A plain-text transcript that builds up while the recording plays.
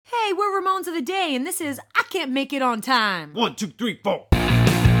Hey, we're Ramones of the Day, and this is I Can't Make It on Time. 1, 2, 3, 4.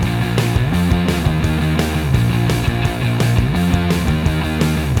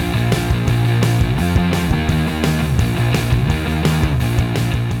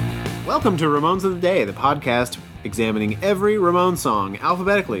 Welcome to Ramones of the Day, the podcast examining every Ramones song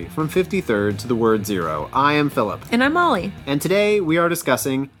alphabetically from 53rd to the word 0. I am Philip. And I'm Molly. And today we are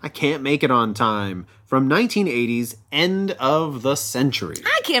discussing I Can't Make It on Time from 1980's End of the Century.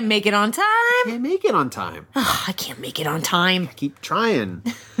 I can't make it on time. Can't make it on time. I can't make it on time. Keep trying.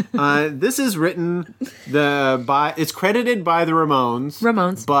 This is written it's credited by the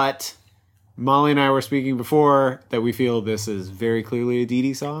Ramones. But Molly and I were speaking before that we feel this is very clearly a Dee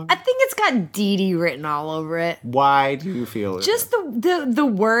Dee song. I think it's got Dee Dee written all over it. Why do you feel it? Just the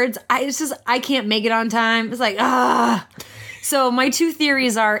words. I can't make it on time. It's like, ah. So my two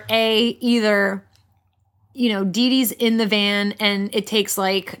theories are either, Dee Dee's in the van and it takes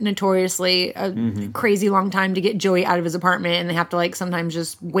like notoriously a crazy long time to get Joey out of his apartment, and they have to like sometimes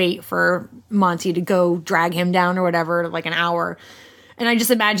just wait for Monty to go drag him down or whatever, like an hour. And I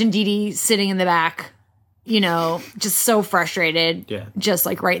just imagine Dee Dee sitting in the back, just so frustrated, just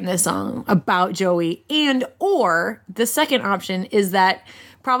like writing this song about Joey. Or the second option is that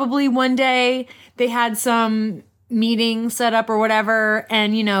probably one day they had some meeting set up or whatever,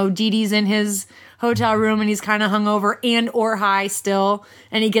 and, Dee Dee's in his hotel room and he's kind of hungover and or high still,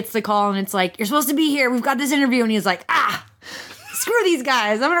 and he gets the call and it's like, you're supposed to be here, we've got this interview, and he's like, screw these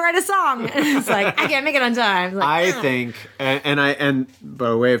guys, I'm gonna write a song. And it's like, I can't make it on time. Like, I think, and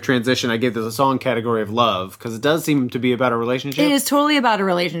by way of transition, I give this a song category of love, because it does seem to be about a relationship. It is totally about a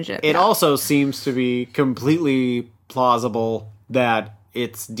relationship. It also seems to be completely plausible that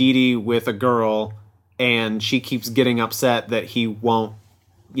it's Dee Dee with a girl, and she keeps getting upset that he won't,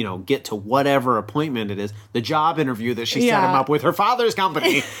 get to whatever appointment it is, the job interview that she set him up with her father's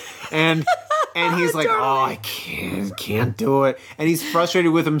company. And he's like, totally. Oh, I can't do it. And he's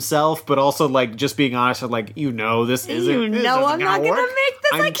frustrated with himself, but also like just being honest and like, this isn't. I'm not going to make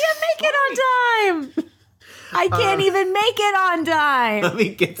this. I can't make it on time. I can't even make it on time. Let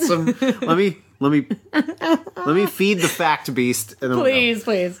me get some. let me feed the fact beast. Please.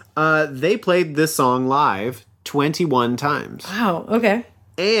 They played this song live 21 times. Wow. Okay.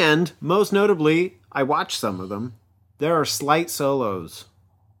 And most notably, I watched some of them. There are slight solos.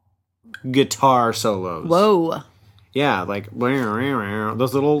 Guitar solos. Whoa. Yeah, like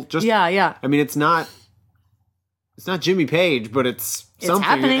those little just Yeah. I mean, it's not Jimmy Page, but it's something.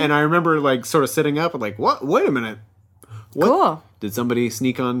 Happening. And I remember like sort of sitting up and like, what? Wait a minute. What? Cool. Did somebody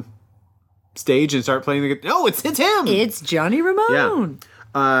sneak on stage and start playing the guitar? No, it's him. It's Johnny Ramone.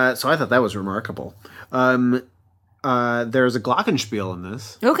 Yeah. So I thought that was remarkable. There's a glockenspiel in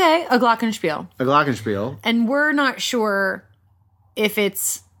this. Okay, a glockenspiel. A glockenspiel. And we're not sure if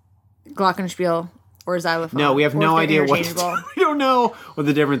it's glockenspiel or xylophone. No, we have no idea what. We don't know what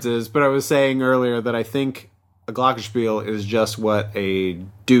the difference is. But I was saying earlier that I think a glockenspiel is just what a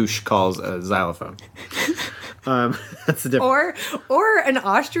douche calls a xylophone. That's the difference. Or an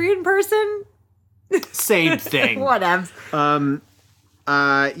Austrian person. Same thing. Whatever.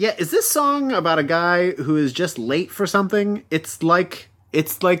 Is this song about a guy who is just late for something? It's like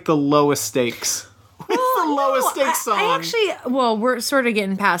the lowest stakes. It's the lowest stakes song. I actually, we're sort of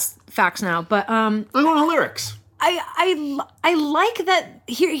getting past facts now, but I'm going to lyrics. I like that.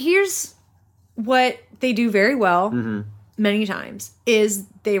 Here's what they do very well many times is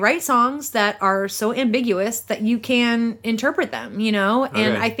they write songs that are so ambiguous that you can interpret them,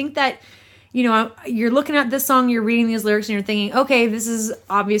 and I think that you're looking at this song, you're reading these lyrics, and you're thinking, okay, this is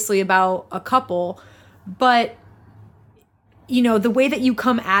obviously about a couple, but the way that you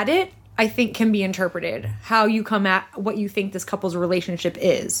come at it, I think, can be interpreted. How you come at what you think this couple's relationship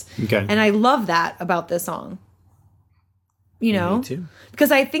is. Okay. And I love that about this song. Me too.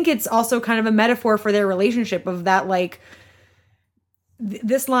 Because I think it's also kind of a metaphor for their relationship of that, like,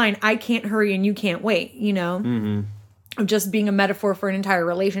 this line, I can't hurry and you can't wait, of just being a metaphor for an entire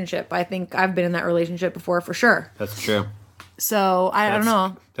relationship. I think I've been in that relationship before for sure. That's true. So I don't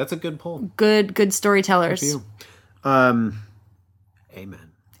know. That's a good pull. Good storytellers. Amen.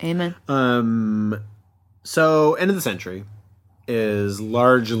 So End of the Century is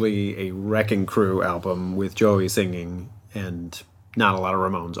largely a Wrecking Crew album with Joey singing and not a lot of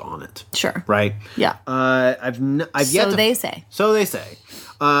Ramones on it. Sure. Right? Yeah. So they say.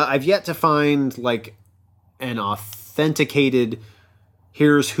 I've yet to find like an authenticated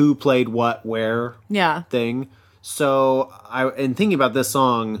here's who played what where thing. So in thinking about this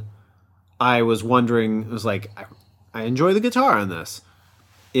song, I was wondering, it was like, I enjoy the guitar on this.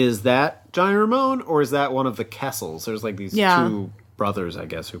 Is that Johnny Ramone or is that one of the Kessels? There's like these two brothers, I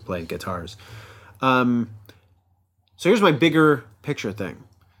guess, who played guitars. So here's my bigger picture thing.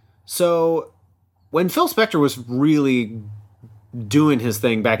 So when Phil Spector was really doing his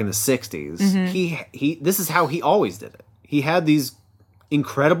thing back in the 60s, he this is how he always did it. He had these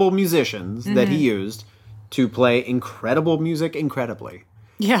incredible musicians that he used to play incredible music incredibly.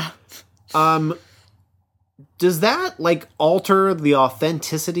 Yeah. Does that like alter the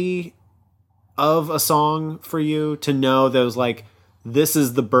authenticity of a song for you to know that it was like, this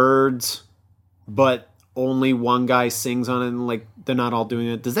is the Byrds, but only one guy sings on it and like they're not all doing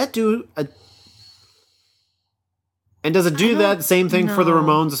it? Does that do a... And does it do that same thing for the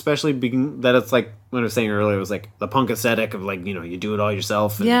Ramones, especially being that it's like, what I was saying earlier, it was like the punk aesthetic of like, you know, you do it all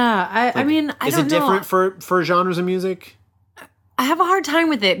yourself. And Yeah. I mean, I is don't it know. different for genres of music? I have a hard time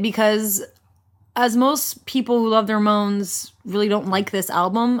with it because as most people who love the Ramones really don't like this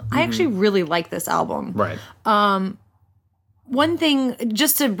album, I actually really like this album. Right. One thing,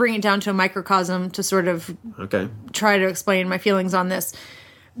 just to bring it down to a microcosm to sort of Okay. try to explain my feelings on this.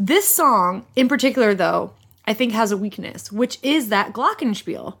 This song, in particular, though, I think has a weakness, which is that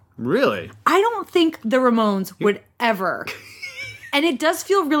glockenspiel. Really? I don't think the Ramones would ever. And it does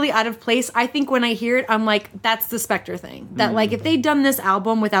feel really out of place. I think when I hear it, I'm like, that's the Spector thing. That, like, if they'd done this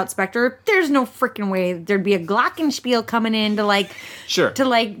album without Spector, there's no freaking way there'd be a glockenspiel coming in to, like... Sure. To,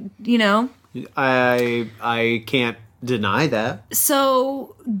 like, you know... I can't deny that.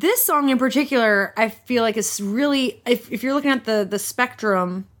 So this song in particular, I feel like is really... If you're looking at the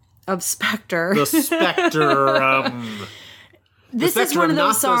spectrum of Spector... The spectrum. This is one of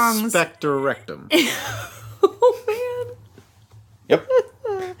those songs... The specter rectum. Oh, man. Yep.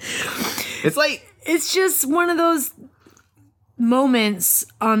 It's like... It's just one of those moments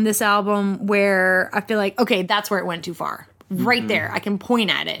on this album where I feel like, okay, that's where it went too far. Right there. I can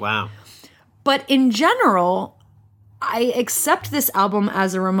point at it. Wow. But in general, I accept this album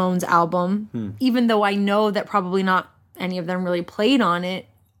as a Ramones album, even though I know that probably not any of them really played on it.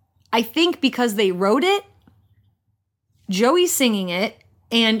 I think because they wrote it, Joey's singing it,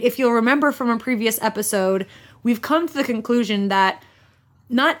 and if you'll remember from a previous episode, we've come to the conclusion that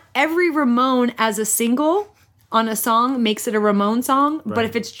not every Ramone as a single on a song makes it a Ramone song, but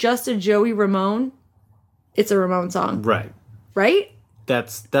if it's just a Joey Ramone, it's a Ramone song. Right. Right?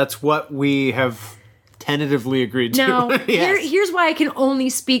 That's what we have tentatively agreed to. Now, Yes. here's why I can only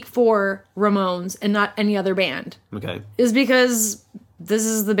speak for Ramones and not any other band. Okay. Is because this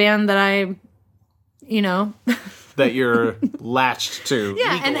is the band that I, you know. That you're latched to.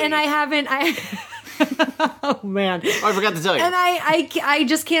 Yeah, legally. and I haven't... Oh, man. Oh, I forgot to tell you. And I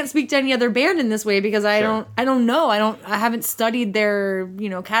just can't speak to any other band in this way because I don't know. I haven't studied their, you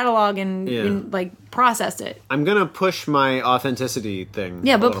know, catalog and like processed it. I'm gonna push my authenticity thing.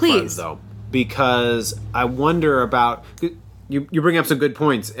 Yeah, a but little farther, please. though, because I wonder about you. You bring up some good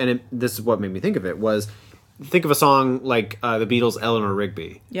points, and this is what made me think of it. Was think of a song like the Beatles' Eleanor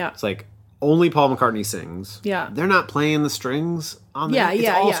Rigby. Yeah. It's like only Paul McCartney sings. Yeah. They're not playing the strings on Yeah, there. It's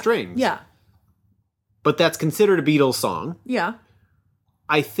yeah, all yeah. strings. Yeah. But that's considered a Beatles song. Yeah.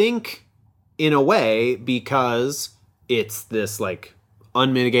 I think, in a way, because it's this, like,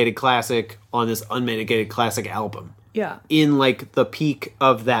 unmitigated classic on this unmitigated classic album. Yeah. In, like, the peak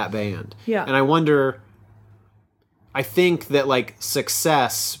of that band. Yeah. And I wonder... I think that, like,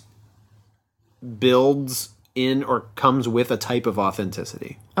 success builds in or comes with a type of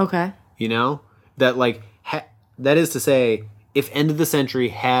authenticity. Okay. You know? That, like... that is to say, if End of the Century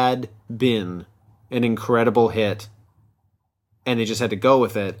had been... an incredible hit, and they just had to go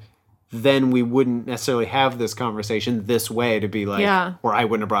with it, then we wouldn't necessarily have this conversation this way to be like, or I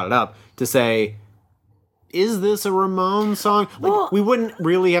wouldn't have brought it up, to say, is this a Ramone song? Like, Well, we wouldn't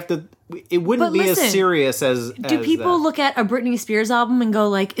really have to, it wouldn't but be listen, as serious as Do people that. look at a Britney Spears album and go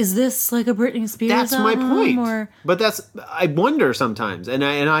like, is this like a Britney Spears That's my album? point. Or... But I wonder sometimes, and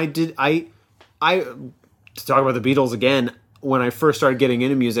I to talk about the Beatles again, when I first started getting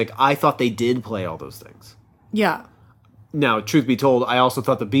into music, I thought they did play all those things. Yeah. Now, truth be told, I also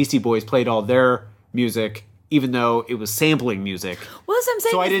thought the Beastie Boys played all their music, even though it was sampling music. Well, that's what I'm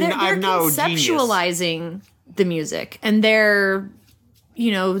saying. So I is didn't- They're I'm no conceptualizing the music, and they're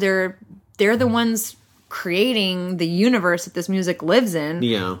the ones creating the universe that this music lives in.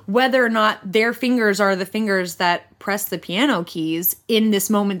 Yeah. Whether or not their fingers are the fingers that press the piano keys in this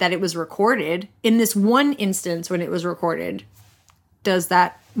moment that it was recorded, in this one instance when it was recorded, does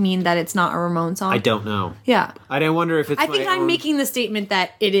that mean that it's not a Ramone song? I don't know. Yeah. I wonder if it's I think my I'm own- making the statement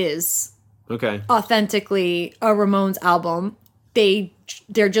that it is Okay. authentically a Ramones album.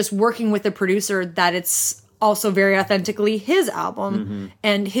 They're just working with a producer that it's also very authentically his album,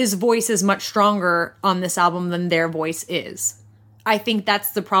 and his voice is much stronger on this album than their voice is. I think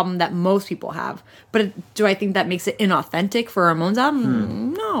that's the problem that most people have. But do I think that makes it inauthentic for a Ramones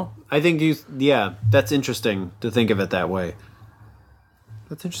album? No. I think that's interesting to think of it that way.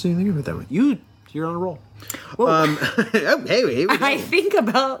 That's interesting to think of it that way. You're on a roll. Hey, we go. I think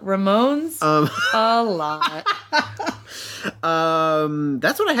about Ramones a lot.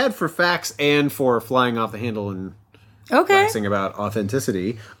 That's what I had for facts and for flying off the handle and Okay. waxing about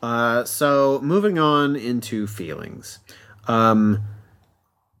authenticity. So moving on into feelings. I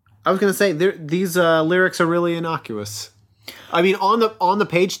was going to say these lyrics are really innocuous. I mean, on the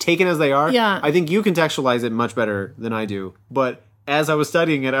page, taken as they are, Yeah. I think you contextualize it much better than I do. But as I was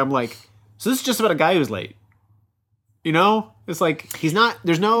studying it, I'm like, so this is just about a guy who's late. You know? It's like, he's not,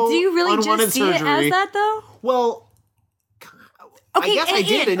 there's no Do you really unwanted just see surgery. it as that, though? Well, Okay, I guess I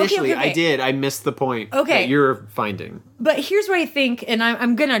did initially. okay. I did. I missed the point Okay. that you're finding. But here's what I think, and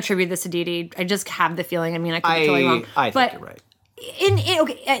I'm going to attribute this to Dee Dee. I just have the feeling. I mean, I could be totally wrong. I think but you're right.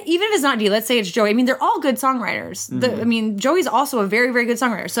 okay, even if it's not Dee, let's say it's Joey. I mean, they're all good songwriters. I mean, Joey's also a very, very good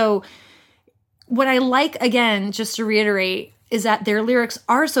songwriter. So what I like, again, just to reiterate, is that their lyrics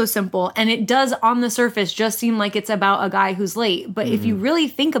are so simple, and it does, on the surface, just seem like it's about a guy who's late. But if you really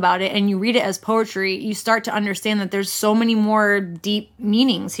think about it and you read it as poetry, you start to understand that there's so many more deep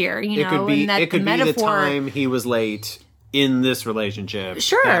meanings here. You know, and that It could be the metaphor. time he was late in this relationship.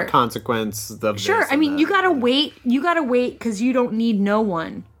 Sure. That consequence of Sure. this I and mean, that. you gotta wait. You gotta wait because you don't need no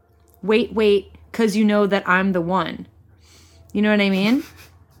one. Wait, because you know that I'm the one. You know what I mean?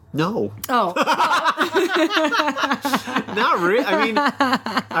 No, Oh, not really. I mean,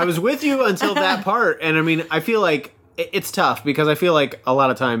 I was with you until that part, and I mean, I feel like it's tough because I feel like a lot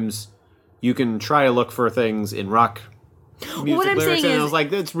of times you can try to look for things in rock music what I'm lyrics, saying and I is- was like,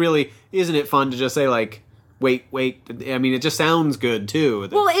 that's really, isn't it fun to just say like, wait. I mean, it just sounds good too.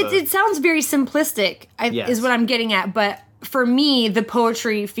 well, That's, it sounds very simplistic. Yes. Is what I'm getting at. But for me, the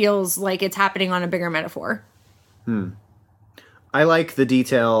poetry feels like it's happening on a bigger metaphor. I like the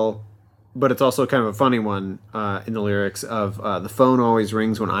detail, but it's also kind of a funny one in the lyrics of the phone always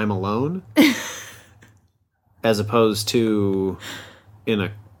rings when I'm alone, as opposed to in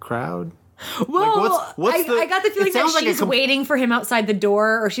a crowd. Well, what's I got the feeling it that sounds like a she's waiting for him outside the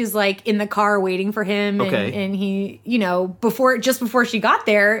door, or she's like in the car waiting for him. Okay. And he, you know, before she got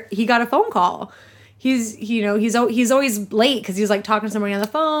there, he got a phone call. He's always late because he's like talking to somebody on the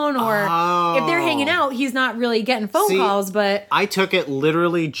phone, or if they're hanging out, he's not really getting phone See, calls. But I took it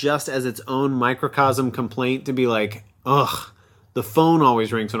literally just as its own microcosm complaint to be like, ugh, the phone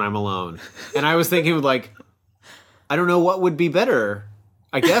always rings when I'm alone. And I was thinking like, I don't know what would be better.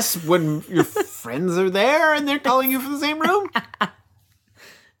 I guess when your friends are there and they're calling you from the same room.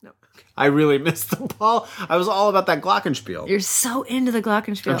 No, I really missed the ball. I was all about that Glockenspiel. you're so into the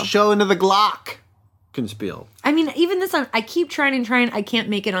Glockenspiel. I'm showing to the Glockenspiel. I mean, even this song, I keep trying and trying. I can't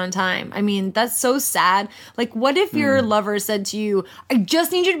make it on time. I mean, that's so sad. Like, what if your lover said to you, I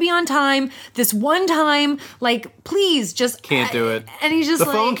just need you to be on time this one time. Like, please, just Can't do it. And he's just The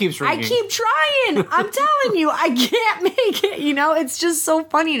like, phone keeps ringing. I keep trying. I'm telling you, I can't make it. You know, it's just so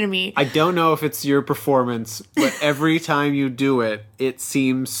funny to me. I don't know if it's your performance, but every time you do it, it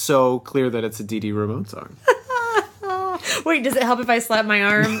seems so clear that it's a Dee Dee Ramone song. Wait, does it help if I slap my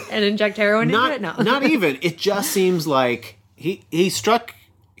arm and inject heroin into it? No. Not even. It just seems like he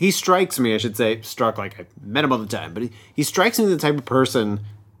strikes me, I should say, struck like I met him all the time, but he strikes me as the type of person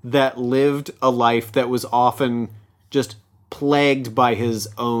that lived a life that was often just plagued by his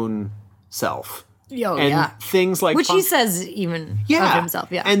own self. Oh, and yeah. things like Which he says even of himself,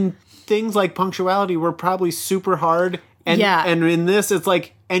 yeah. And things like punctuality were probably super hard. And Yeah. and in this it's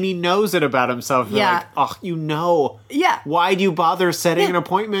like, and he knows it about himself. You're Yeah. like, oh, you know. Yeah. Why do you bother setting an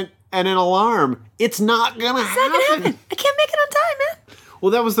appointment and an alarm? It's not gonna It's not gonna happen. I can't make it on time, man.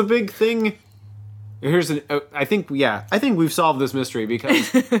 Well, that was the big thing. I think we've solved this mystery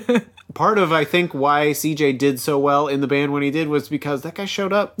because part of, I think, why CJ did so well in the band when he did was because that guy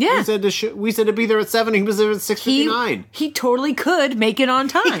showed up. Yeah. We said to be there at 7, he was there at 6:59. He totally could make it on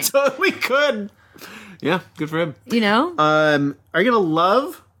time. He totally could. Yeah, good for him. You know? Are you gonna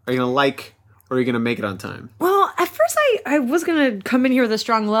love? Are you gonna like? Or are you gonna make it on time? Well, at first I was going to come in here with a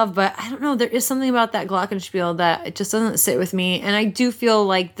strong love, but I don't know. There is something about that Glockenspiel that it just doesn't sit with me. And I do feel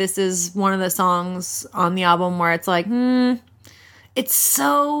like this is one of the songs on the album where it's like, it's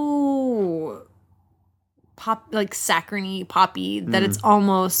so pop, like saccharine poppy that it's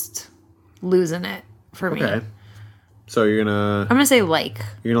almost losing it for me. Okay. So you're I'm going to say like.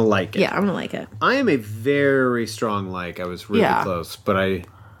 gonna like it. Yeah, I'm going to like it. I am a very strong like. I was really Yeah. close, but I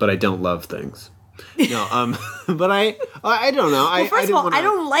don't love things. No, but I don't know. Well, first of all, I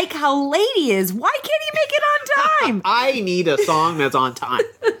don't like how late he is. Why can't he make it on time? I need a song that's on time.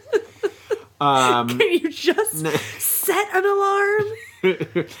 Can you just set an alarm?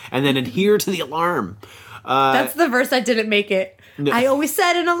 And then adhere to the alarm. That's the verse that didn't make it. No. I always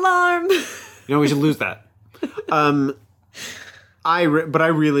set an alarm. We should lose that. But I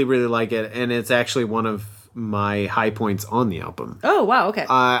really, really like it, and it's actually one of my high points on the album. Oh wow, okay.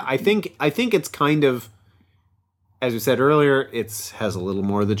 I think it's kind of, as we said earlier, it has a little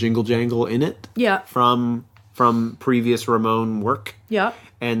more of the jingle jangle in it. Yeah. From previous Ramone work. Yeah.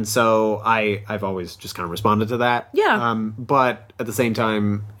 And so I've always just kind of responded to that. Yeah. But at the same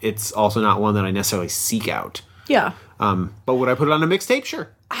time, it's also not one that I necessarily seek out. Yeah. But would I put it on a mixtape? Sure.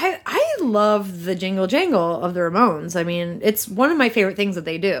 I love the jingle jangle of the Ramones. I mean, it's one of my favorite things that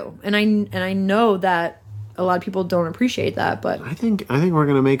they do, and I know that a lot of people don't appreciate that. But I think we're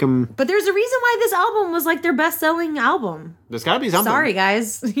gonna make them. But there's a reason why this album was like their best-selling album. There's got to be something. Sorry,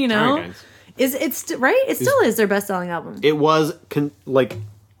 guys. You know, Sorry, guys. It's right? It still is their best-selling album. It was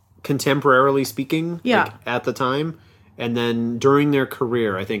contemporarily speaking, yeah, at the time, and then during their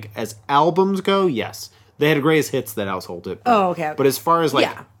career, I think as albums go, yes. They had greatest hits that household it. But, okay. But as far as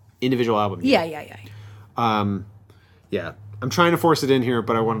individual albums, yeah. Yeah. I'm trying to force it in here,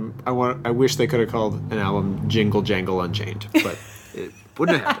 but I wish they could have called an album "Jingle Jangle Unchained," but it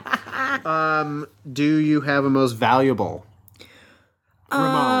wouldn't have happened. Do you have a most valuable?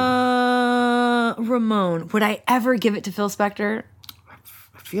 Ramone. Would I ever give it to Phil Spector?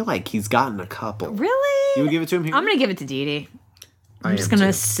 I feel like he's gotten a couple. Really? You would give it to him here? I'm gonna give it to Dee Dee. I'm just gonna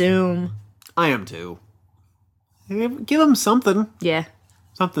assume. I am too. Give him something. Yeah.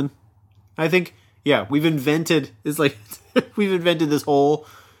 Something. I think, we've invented this whole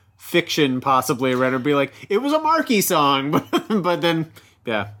fiction possibly around it. Be like, it was a Marky song, but then,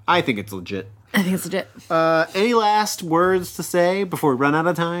 I think it's legit. I think it's legit. Any last words to say before we run out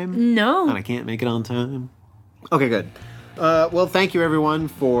of time? No. And I can't make it on time. Okay, good. Well, thank you everyone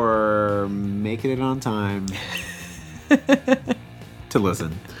for making it on time to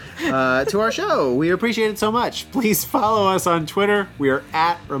listen. To our show. We appreciate it so much. Please follow us on Twitter. We are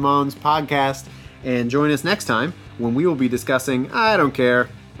at Ramones Podcast. And join us next time when we will be discussing, I don't care,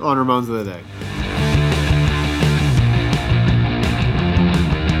 on Ramones of the Day.